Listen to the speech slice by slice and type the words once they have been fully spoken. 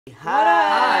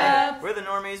Hi! We're the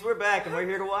Normies, we're back, and we're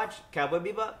here to watch Cowboy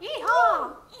Bebop.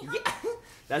 Yeehaw! Yeah.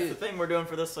 That's the thing we're doing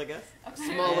for this, I guess.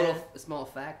 Small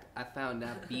fact, I found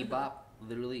out bebop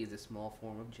literally is a small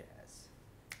form of jazz.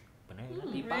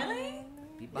 Really? Bebop.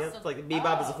 Yeah, it's like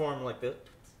bebop is a form like this.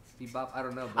 Bebop, I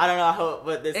don't know. I don't know how,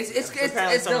 but this it's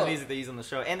apparently some dope. of the music they use on the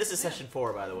show. And this is session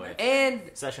 4, by the way.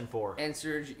 And session 4. And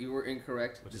Serge, you were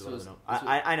incorrect. Which is what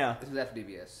I know. This was after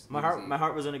DBS. My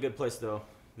heart was in a good place though.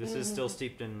 This is still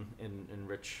steeped in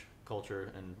rich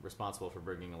culture and responsible for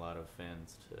bringing a lot of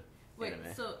fans to anime.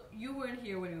 Wait, so you weren't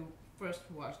here when you first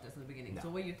watched this in the beginning. No. So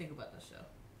what do you think about the show?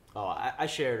 Oh, I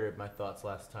shared my thoughts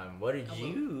last time. What did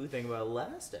you think about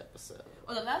last episode?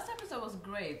 Well, the last episode was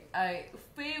great.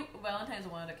 Faye Valentine's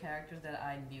one of the characters that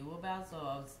I knew about,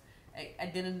 so I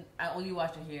only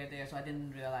watched her here and there, so I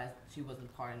didn't realize she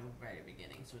wasn't part of the very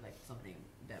beginning. So like something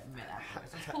that met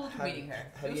afterwards. It's cool meeting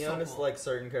her. Have you noticed like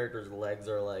certain characters' legs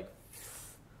are like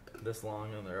this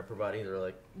long and their upper bodies are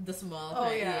like the small? Oh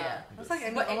yeah. It's like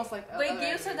almost like. But it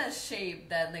gives her that shape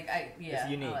that like it's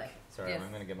unique. Like. Sorry,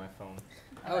 I'm gonna get my phone.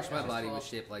 I wish my body was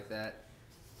shaped like that.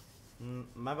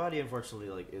 My body, unfortunately,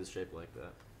 like is shaped like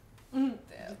that.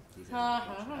 Damn.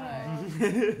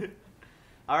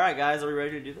 All right, guys, are we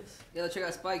ready to do this? Yeah, let's check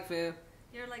out Spike, fam.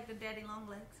 You're like the daddy long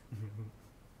legs.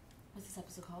 What's this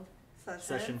episode called?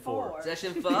 Session 4.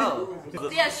 Session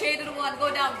 4. Yeah, shaded one.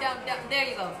 Go down. There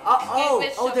you go.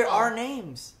 Oh, there are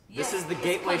names. Yes, this is the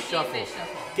Gateway Shuffle.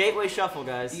 Gateway Shuffle,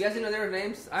 guys. You guys didn't know there were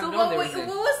names? I've so known there were what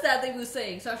names. was that they were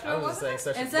saying? Session? I was just saying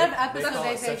session. Instead of episodes,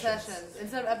 they say sessions.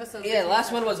 Instead of episodes, yeah,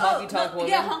 last one was Honky Tonk Woman.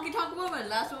 Yeah, Honky Tonk Woman.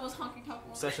 Last one was Honky Tonk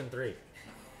Woman. Session 3.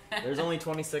 There's only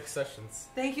 26 sessions.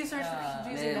 Thank you, sir, for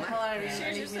confusing the hell out of me.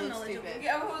 You're so knowledgeable.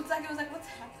 Yeah, it was like, what's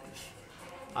happening?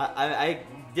 I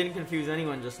didn't confuse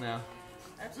anyone just now.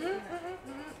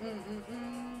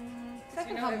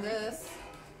 Second from this.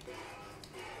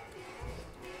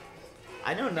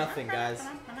 I know nothing, guys.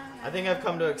 I think I've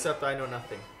come to accept I know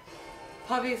nothing.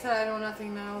 Hubby said I know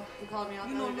nothing now. He called me out.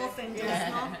 You know nothing,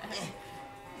 yeah.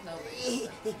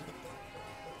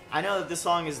 I know that this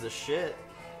song is the shit,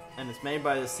 and it's made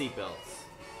by the Seatbelts.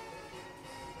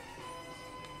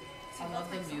 I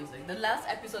love the music. The last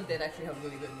episode did actually have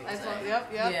really good music. Yep.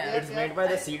 It's made by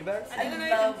the Seatbelts? I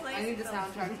need the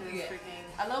soundtrack to this freaking...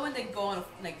 I love when they go on,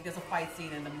 like, there's a fight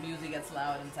scene and the music gets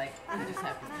loud and it's like, you just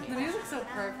have to The music's so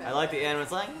perfect. I like the anime.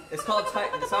 It's like... It's called...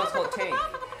 The song's called Tank.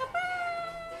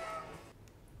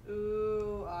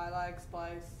 Ooh, I like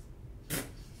Spice.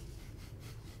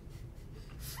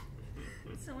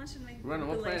 Someone should make a Run,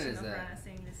 what planet compilation is of that? Rana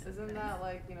saying this. Isn't that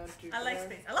like, you know, Jupiter? I like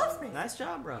space. I love space. Nice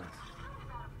job, Run.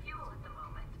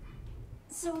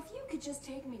 So if you could just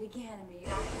take me to Ganymede,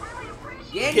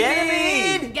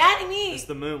 Ganymede! Ganymede! It's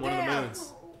the moon, one of the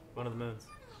moons. One of the moons.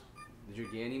 Did your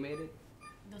Ganny made it?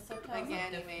 The subtitles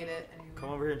Ganny made it. Come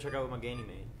over here and check out what my Ganny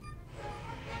made.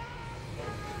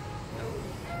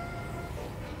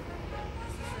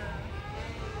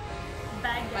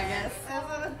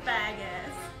 Bag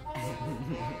ass.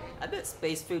 I bet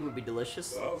space food would be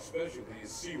delicious. Our specialty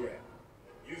is sea rat.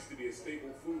 Used to be a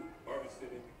staple food,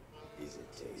 harvested in. Is it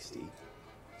tasty?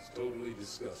 It's totally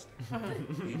disgusting.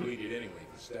 People eat it anyway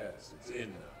for status. It's in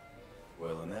now.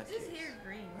 Well, in that This case, hair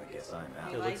green. I guess I'm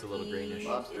It out. looks a little greenish.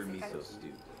 Lobster miso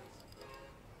stew.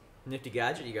 Nifty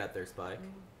gadget you got there, Spike.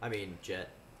 I mean,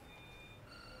 Jet.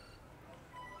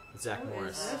 Zach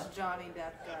Morris. This Johnny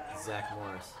Depp guy. Zach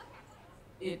Morris.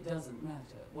 It doesn't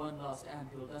matter. One lost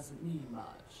ampule doesn't mean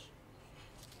much.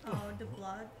 Oh, the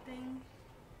blood thing.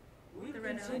 We The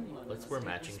red continue on Let's the wear state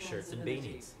matching shirts and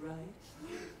responsibilities, beanies. Right?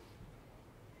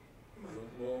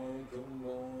 Come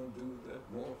on, do that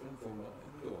morphine for my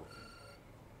endorphin.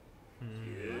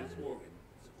 Yes, Morgan.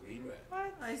 It's a clean rat.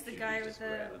 Oh, he's the guy with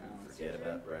the. Forget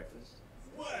about breakfast.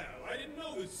 Well, I didn't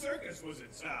know the circus was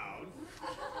in town.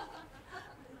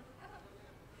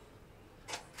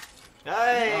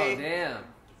 Hey! Oh, damn.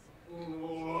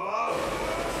 Whoa.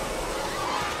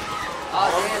 Oh,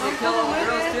 damn, they kill all the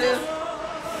girls, too?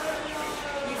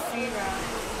 You see that.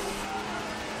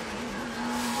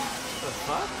 The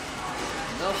fuck?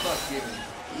 No fuck given.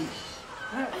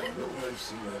 I've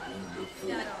seen that one before.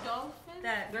 Yeah, dolphin?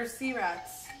 That. They're sea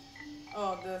rats.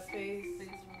 Oh, the space.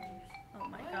 Oh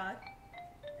my god.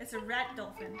 It's a rat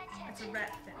dolphin. It's a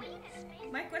rat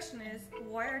fin. My question is,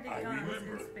 why are I they guns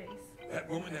remember. in space? That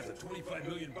woman has a 25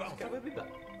 million bounty. Cowboy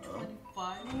Bebop. Huh?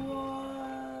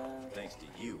 25? Thanks to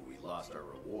you, we lost our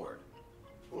reward.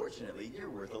 Fortunately,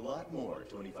 you're worth a lot more.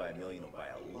 25 million will buy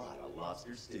a lot of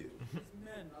lobster stew. These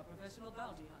men are professional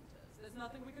bounty hunters. There's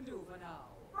nothing we can do for now.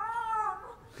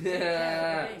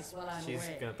 Yeah. Race while I'm She's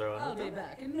away. gonna throw it. I'll be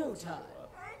back in no time.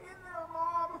 Hang in there,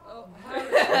 Mom. Oh,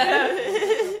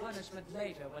 Harrison, punishment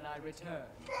later when I return.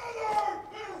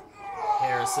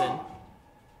 Harrison.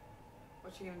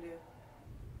 What you gonna do?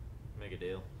 Make a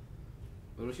deal.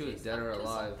 What if she was dead or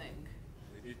alive?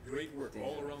 They did great work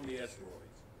all around the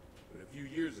asteroids. But a few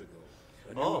years ago,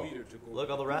 a new Oh, leader took over. look,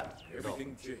 all the rat.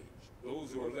 Everything changed.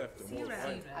 Those who are left are more Sea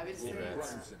violent. I've been Global seeing crime that.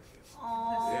 syndicates.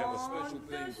 Aww, They have a special thing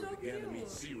they're for so the Ganymede cute.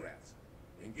 sea rats.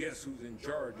 And guess who's in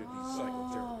charge of these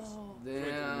psycho-terrorists?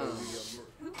 Damn.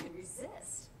 Who can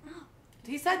resist?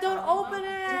 He said don't open Didn't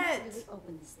it! really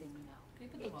open this thing, you know.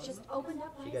 Keep it It the just bottom. opened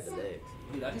up by She got the itself. legs.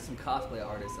 Dude, I see some cosplay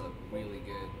artists that look really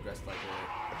good, dressed like her.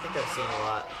 I think I've seen a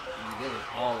lot. They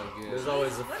look all look good. There's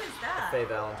always a What is that? Faye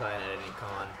Valentine at any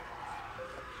con.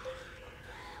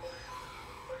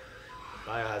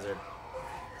 Biohazard.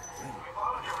 We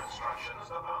followed your instructions.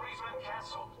 The bounty's been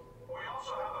canceled. We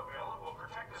also have a bill that will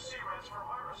protect the sea rats from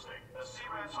harvesting. The sea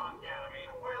rats on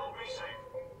Ganymede will be safe.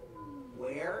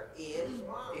 Where is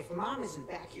Mom? If Mom isn't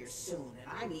back here soon, and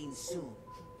I mean soon,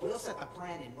 we'll set the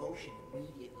plan in motion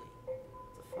immediately.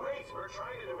 Wait, we're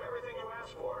trying to do everything you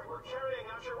asked for. We're carrying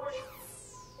out your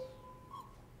wishes.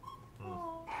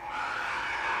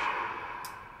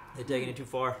 They taking it too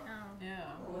far. Yeah.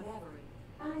 Whatever.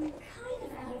 I'm kind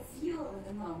of out of fuel at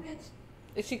the moment.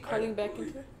 Is she cutting back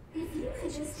into it? If you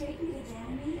could just take me to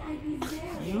Ganymede, I'd be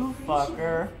very You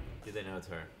fucker. Do they know it's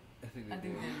her? I think I they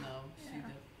think do. they know. She did.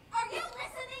 Are you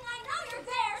listening? I know you're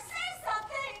there. Say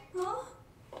something. Oh.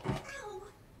 Ow.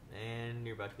 And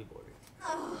you're about to be boarded.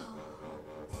 Oh.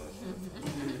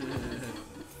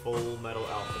 Full Metal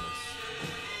Alchemist.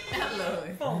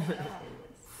 Hello.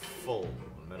 Full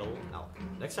Metal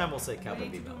Alchemist. Next time we'll say Cowboy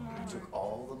Bebop. You took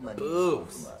all the money Ooh.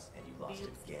 from us and you lost it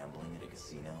gambling at a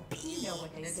casino. You know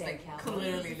what they It's say, like Cowboy.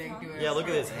 clearly like doing. Yeah, look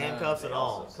at this. Handcuffs and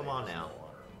all. Come on now.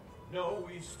 No,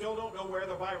 we still don't know where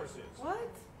the virus is. What?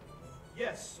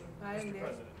 Yes, I didn't Mr. hear.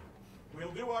 President.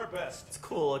 We'll do our best. It's a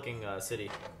cool looking city.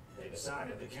 They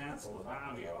decided to cancel the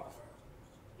bounty offer.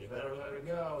 You better let her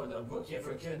go and they'll book you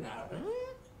for kidnapping.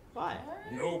 Why?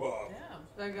 No, Bob. Damn.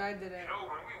 That guy did it. You know,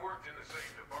 when we worked in the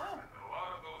same department, a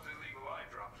lot of those illegal eye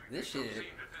drops we This picked up shit-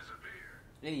 seemed to disappear.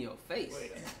 In your face.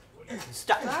 Wait a minute.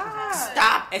 Stop. Ah.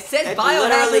 Stop. It says It's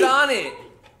biohazard literally- on it.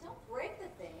 Don't break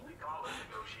the thing. We call it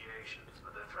negotiations,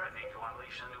 but they're threatening to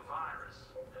unleash a new virus.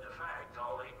 In effect,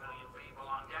 all 8 million people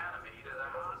on Ganymede are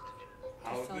their hostages.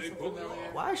 How Sounds they so book it familiar.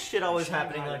 off? Why is shit always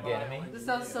happening on Ganymede? This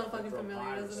sounds so fucking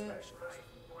familiar, doesn't it?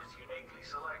 It's uniquely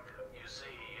selective. You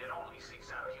see, it only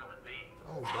seeks out human beings.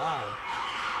 Oh god.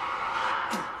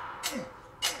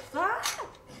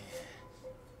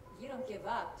 You don't give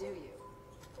up, do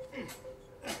you?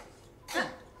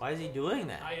 Why is he doing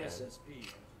that?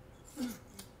 ISSP.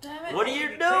 Damn it. What are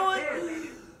you doing?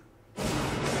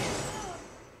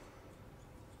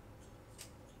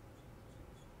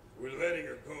 We're letting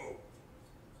her go.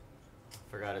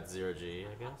 Forgot it's 0G,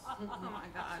 I guess. Oh my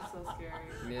god, so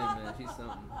scary. Yeah, man, she's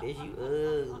something. Bitch, you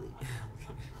ugly.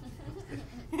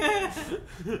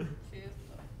 She is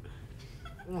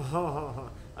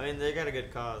I mean, they got a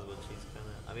good cause, but she's kind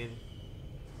of. I mean,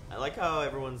 I like how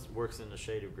everyone's works in a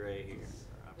shade of gray here.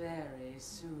 Very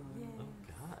soon. Oh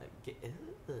God,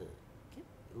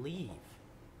 leave,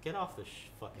 get off the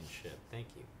fucking ship. Thank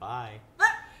you. Bye.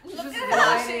 Look Just at her.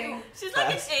 gliding. She's like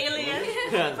an Fast. alien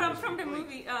Yeah. from the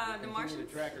movie The Martian.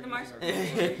 The Martian. And the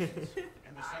second?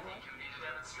 I think you need a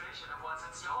demonstration of what's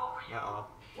in store for you. Uh-oh.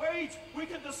 Wait, we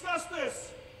can discuss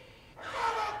this.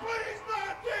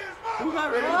 Who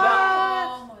got rid of the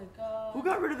bounty? Oh my god. Who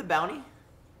got rid of the bounty?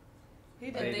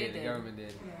 He They did. They did. did. The government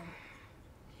did.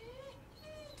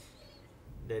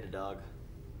 Data dog.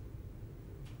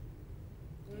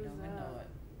 You don't even know it.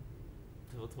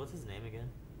 What's his name again?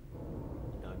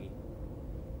 Doggy.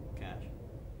 Cash.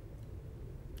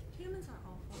 Humans are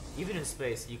awful. Even in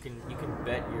space, you can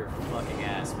bet your fucking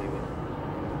ass we would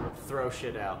throw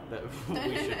shit out that we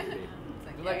shouldn't be.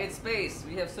 They're like, it's space.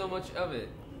 We have so much of it.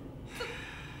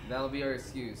 That'll be our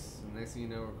excuse. And next thing you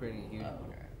know, we're creating a huge. Oh,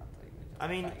 okay. I'll tell you what I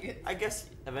mean, you're talking I guess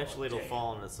eventually it'll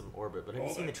fall into some orbit. But have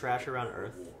you seen the trash around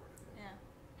Earth? Yeah.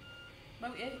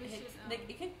 about. But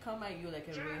it can come at you like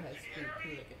a really high speed too.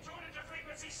 Like Tune into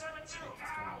frequency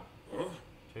 72.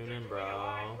 Tune in,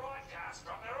 bro. Broadcast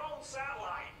from their own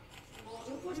satellite.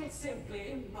 To put it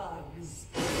simply, bugs.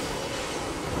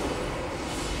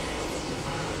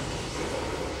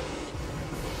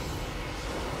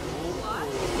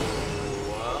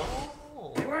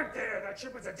 Whoa. They weren't there. That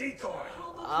ship was a decoy.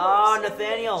 Oh,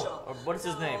 Nathaniel. Or what is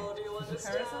his name?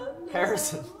 Harrison?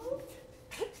 Harrison.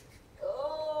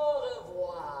 Au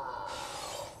revoir.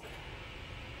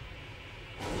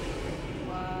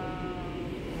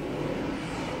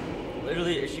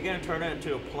 Literally, is she she gonna turn it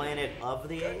into a planet of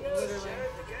the apes?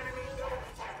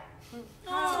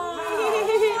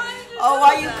 Oh,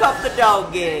 why you cuff the dog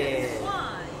again?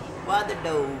 Why the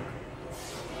dog?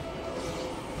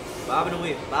 Bobbing and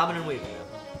weaving, bobbing and weaving.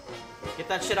 Get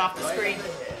that shit off the screen.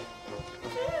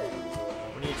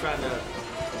 When you're trying to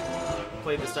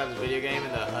play this type of video game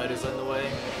and the HUD is in the way.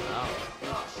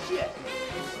 Oh shit!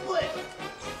 Split!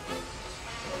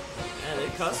 Yeah, they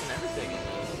cuss and everything in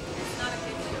this.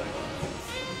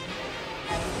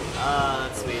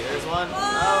 That's sweet. There's one.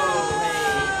 Oh,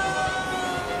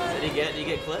 hey. Did he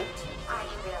get clipped?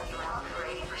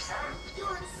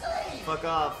 Fuck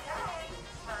off.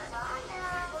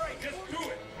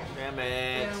 Damn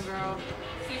it. Damn, girl.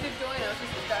 She should join us.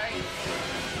 She's dying.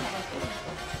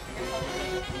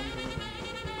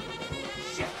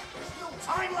 Shit! There's no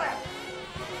time left!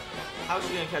 How's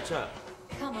she gonna catch up?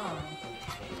 Come on.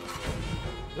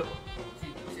 Go.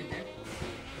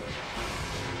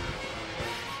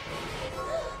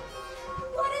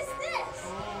 What is this?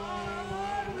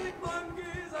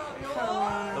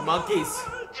 The monkeys.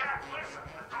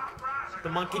 The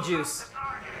monkey juice.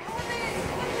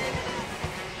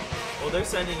 Well, they're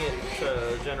sending it to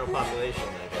the general population,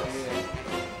 I guess.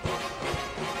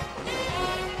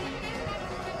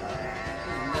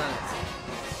 Nuts.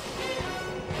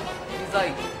 He's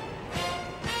like...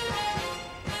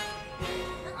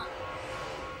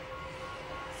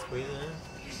 Squeeze it in.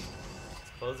 It's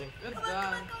closing. Good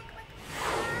job.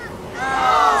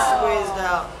 Oh, squeezed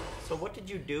out. So what did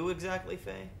you do exactly,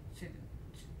 Faye?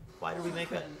 Why did we make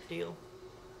that deal?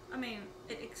 I mean,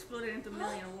 it exploded into a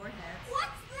million warheads. What's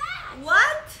that?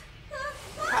 What?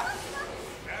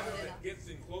 Matter that gets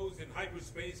enclosed in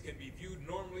hyperspace can be viewed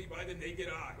normally by the naked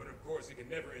eye, but of course it can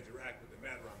never interact with the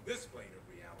matter on this plane of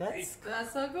reality.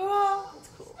 That's so cool. That's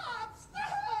cool.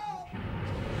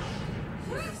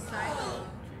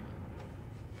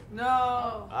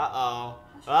 No. Uh-oh.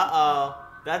 Uh-oh.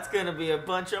 That's gonna be a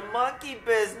bunch of monkey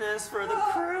business for the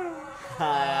crew.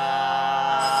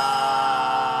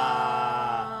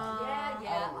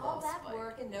 All that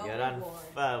work and no Get on. reward.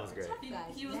 That was great.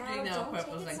 He was doing that on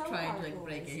purpose, like trying to like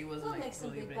break it. He wasn't We'll like make some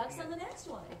really big breaking bucks on the it. next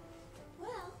one.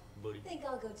 Well, Booty. I think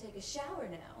I'll go take a shower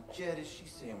now. Jed, is she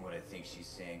saying what I think she's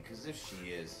saying? Because if she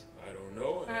is... I don't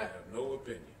know, and I have no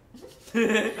opinion.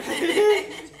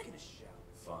 Taking a shower.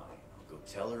 Fine, I'll go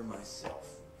tell her myself.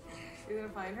 She's gonna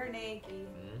find her naked.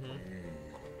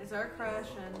 Mm-hmm. It's our crush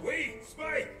and... Wait,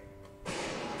 Spike!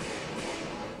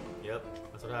 Yep,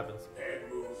 that's what happens. Bad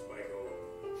move, Spike-O.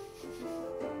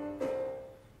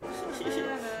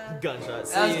 Gunshot.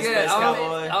 See That was you, good. Space I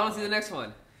Cowboy. want to see the next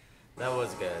one. That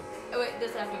was good. Oh wait,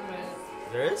 there's after credits.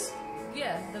 There is?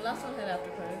 Yeah, the last one had after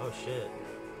credits. Oh shit.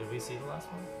 Did we see the last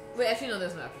one? Wait, actually no,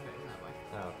 there's no after credits. Not mine.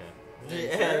 Oh, okay. You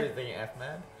Yeah, sure? everything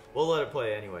F-man. We'll let it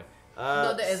play anyway.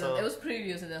 No, there isn't. So It was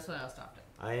previews, and that's when I stopped it.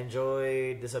 I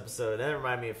enjoyed this episode. That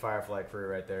reminded me of Firefly Crew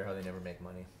right there, how they never make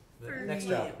money. The For next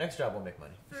real. job. Next job will make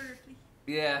money. Furtively.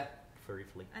 Yeah. Furry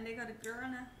flea. And they got a girl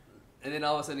now. And then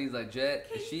all of a sudden he's like, Jet,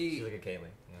 is She's she... like a Kaylee.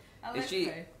 Yeah. I like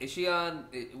her. Is she on...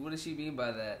 What does she mean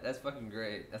by that? That's fucking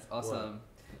great. That's awesome.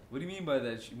 What do you mean by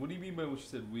that? What do you mean by what she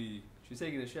said, we? She's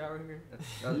taking a shower here?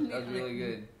 That was really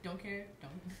good. Don't care.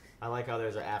 Don't. I like how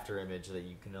there's an after image that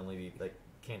you can only be, like,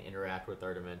 can't interact with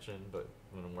our dimension, but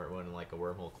when like a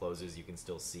wormhole closes, you can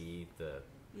still see the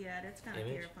Yeah, that's kind of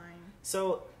image. terrifying.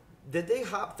 So, did they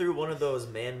hop through one of those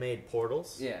man-made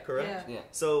portals? Yeah. Correct? Yeah.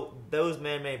 So, those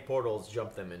man-made portals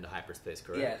jump them into hyperspace,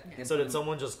 correct? Yeah. So, did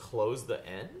someone just close the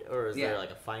end? Or is there,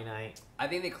 like, a finite... I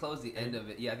think they closed the end of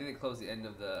it. Yeah, I think they closed the end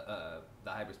of the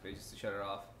hyperspace just to shut it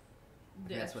off.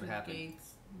 The That's what actual happened.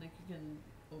 Gates, like you can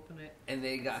open it. And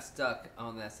they got stuck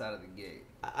on that side of the gate.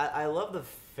 I love the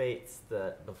fates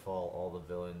that befall all the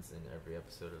villains in every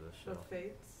episode of the show. The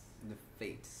fates. The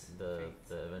fates. The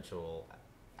eventual...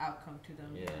 Outcome to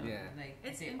them. Yeah. Yeah. Like,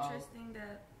 It's they all- interesting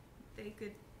that they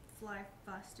could fly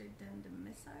faster than the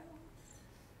missiles.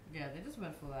 Yeah, they just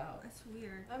went full out. That's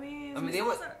weird. I mean, I mean, The they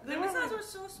were missiles like- were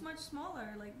so much smaller.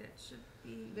 Like that should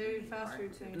be. They're really faster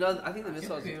hard too. No, I think the They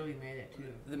missiles... barely made it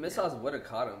too. The missiles would have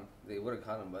caught them. They would have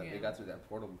caught them, but Yeah. they got through that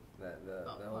portal, that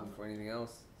hole before anything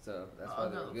else. So that's why Oh,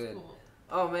 they that were looks good. cool.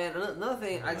 Oh man, another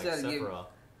thing I Like just gotta give. Sephiroth.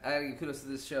 I gotta give kudos to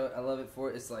this show. I love it for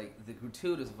it's like the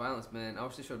gratuitous violence, man. I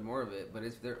wish they showed more of it, but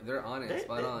it's they're on it,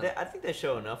 spot on. I think they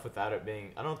show enough without it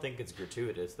being... I don't think it's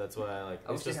gratuitous. That's why I like...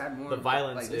 I It's wish they just, had more the of it.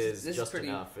 violence Like, this is is just pretty-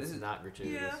 enough. this It's is- not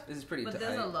gratuitous. Yeah. This is pretty. But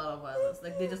there's a lot of violence.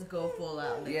 Like they just go full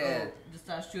out. Like, Yeah. oh, just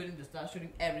start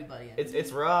shooting everybody.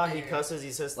 It's raw. He Yeah. cusses.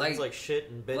 He says things like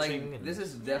shit and bitching. Like and this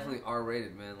is definitely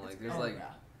R-rated, man. Like there's Oh, like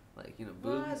yeah. like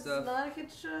boobs and It's stuff. not a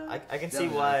kid's show. I can see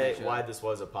Definitely not a kid show. why this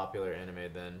was a popular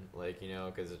anime then, like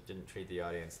because it didn't treat the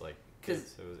audience like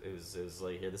kids. It was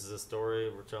like, here, this is a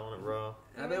story, we're telling it raw.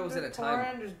 I bet it was at a There's time.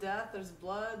 porn, there's death, there's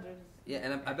blood, there's... Yeah,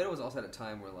 and I bet it was also at a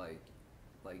time where like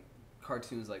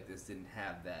cartoons like this didn't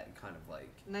have that kind of like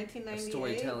a 1998.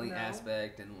 storytelling no.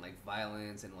 aspect and like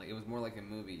violence and like it was more like a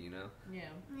movie, Yeah.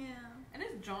 Yeah. And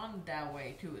it's drawn that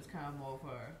way too. It's kind of more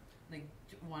for like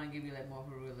want to give you like more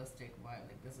of a realistic vibe.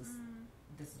 Like this is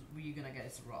what you're gonna get.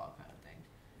 It's raw kind of thing.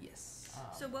 Yes.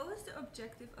 So what was the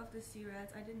objective of the sea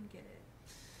rats? I didn't get it.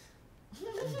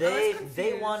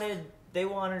 They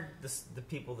wanted the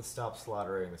people to stop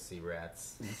slaughtering the sea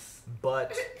rats,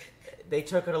 but they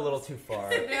took it a little too far.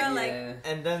 They're like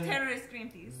and then terrorist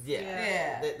Greenpeace.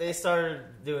 Yeah. They started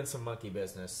doing some monkey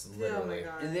business. Literally, Oh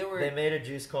my God. And they made a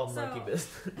juice called So- monkey business.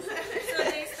 So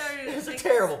they started. It was a like,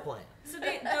 terrible plan. So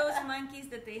those monkeys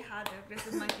that they had, the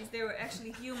aggressive monkeys, they were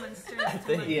actually humans turned into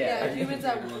They- monkeys. Yeah. Yeah, humans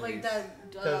that Monkeys. like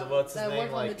that. 'Cause what's his that name, work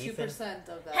on like, the Ethan? 2%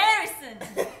 of that. Harrison.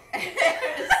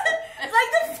 It's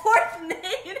like the fourth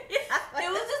name. It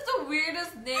was just the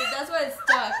weirdest name. That's why it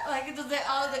stuck. Like it just like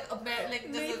all like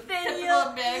like this is typical Nathaniel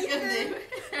American Ethan. name.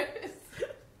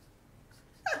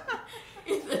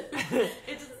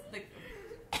 It's just like.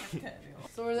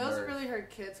 So were those Bird. really her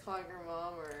kids calling her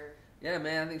mom, or Yeah,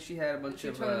 man. I think she had a did bunch she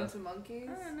of. turn them into monkeys?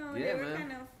 I don't know. Yeah, they were man.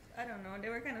 kind of. I don't know. They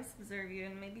were kind of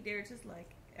subservient. Maybe they were just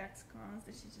like ex-cons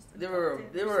that she just. They were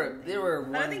adopted or something. they were I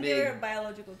don't one think big. they were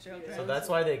biological children. So that's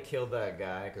why they killed that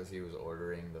guy, because he was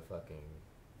ordering the fucking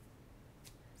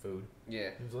food.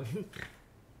 Yeah. He was like,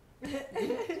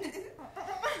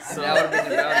 So that would have been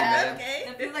their bounty, man. Okay.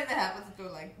 I feel like that happens to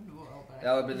like the world. But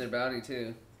That would have been their bounty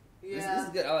too. Yeah. This is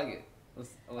good. I like it.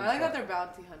 I like that they're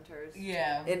bounty hunters.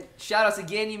 Yeah. And shout outs to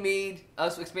Ganymede,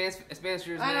 us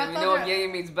expansers, I man. We thought know what that-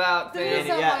 Ganymede's about, There fam. is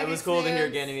some, yeah, like, it was cool to hear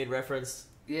Expanse. Ganymede reference.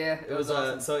 Yeah, It was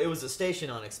awesome. so it was a station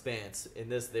on Expanse. In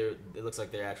this, it looks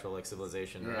like their actual like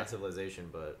civilization, or Yeah. not civilization,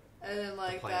 but And then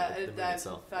like planet, the that moon that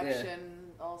itself.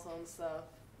 infection also and stuff.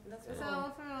 That's Yeah.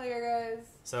 sound familiar, guys.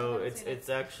 so I haven't it's seen it. it's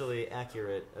actually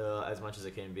accurate as much as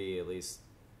it can be, at least.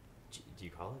 Do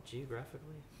you call it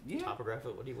geographically? Yeah.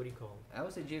 Topographically? What do you call it? I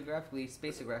would say geographically,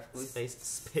 spaciographically.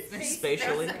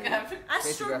 Spatially?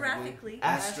 Astrographically.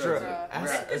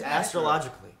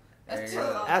 Astrologically. There you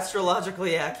go.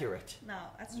 Astrologically accurate. No,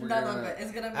 We're None gonna- of it.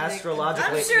 It's gonna be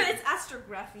Astrologically. I'm sure it's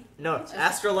astrography. No,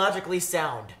 astrologically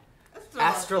sound.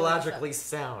 Astrologically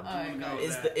sound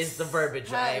is the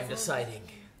verbiage I am deciding.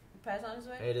 Pass on his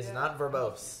way. It is not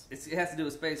verbose. It has to do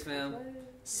with space, fam.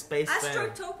 Space fan.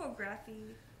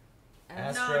 Astrotopography. No,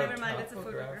 Astro never mind. That's a topograph?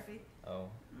 photography. Oh.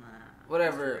 Nah.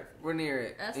 Whatever. We're near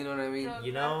it. You know what I mean?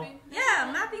 You know? Yeah,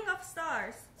 mapping of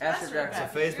stars. Astrography. So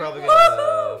Faye's probably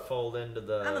gonna fold into I'm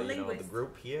a the the linguist.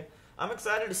 group here. I'm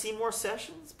excited to see more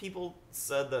sessions. People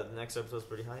said that the next episode's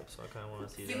pretty hype, so I kind of want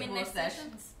to see You that. mean next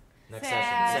sessions? Next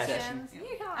session. Yeah.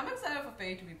 I'm excited for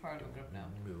Faye to be part of the group now.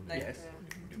 Like, Yes.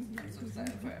 I'm so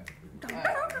excited for her.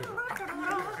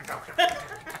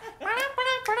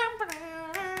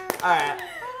 Alright.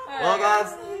 Well,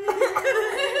 guys,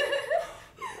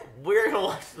 we're gonna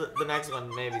watch the next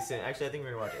one maybe soon. Actually, I think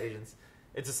we're gonna watch Asians.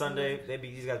 It's a Sunday. Maybe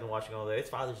these guys been watching all day. It's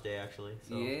Father's Day, actually.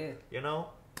 So, Yeah. you know,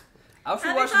 I should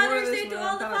Happy watch more of Father's this, Day to man.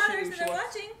 all the I'm kinda fathers sure that are you should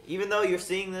watching. even though you're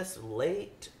seeing this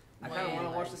late, I kind of want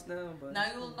to watch this now, but Now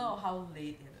you'll know how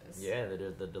late it is. yeah,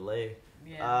 the delay.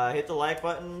 Yeah. Hit the like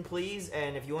button, please,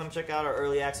 and if you want to check out our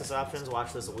early access options,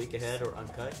 watch this a week ahead or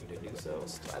uncut, you can do so.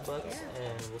 $5,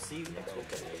 and we'll see you next week.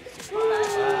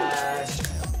 Bye.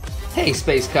 Hey,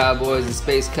 Space Cowboys and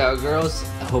Space Cowgirls.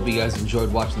 I hope you guys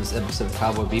enjoyed watching this episode of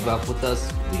Cowboy Bebop with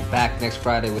us. We'll be back next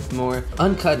Friday with more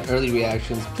uncut and early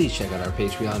reactions. Please check out our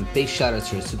Patreon. Big shout out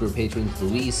to our super patrons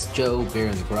Luis, Joe, Bear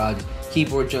in the Garage,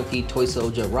 Keyboard Junkie, Toy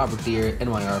Soldier, Robert Deere,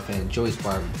 NYR fan, Joyce,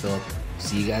 Barb, and Philip.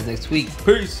 See you guys next week.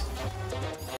 Peace!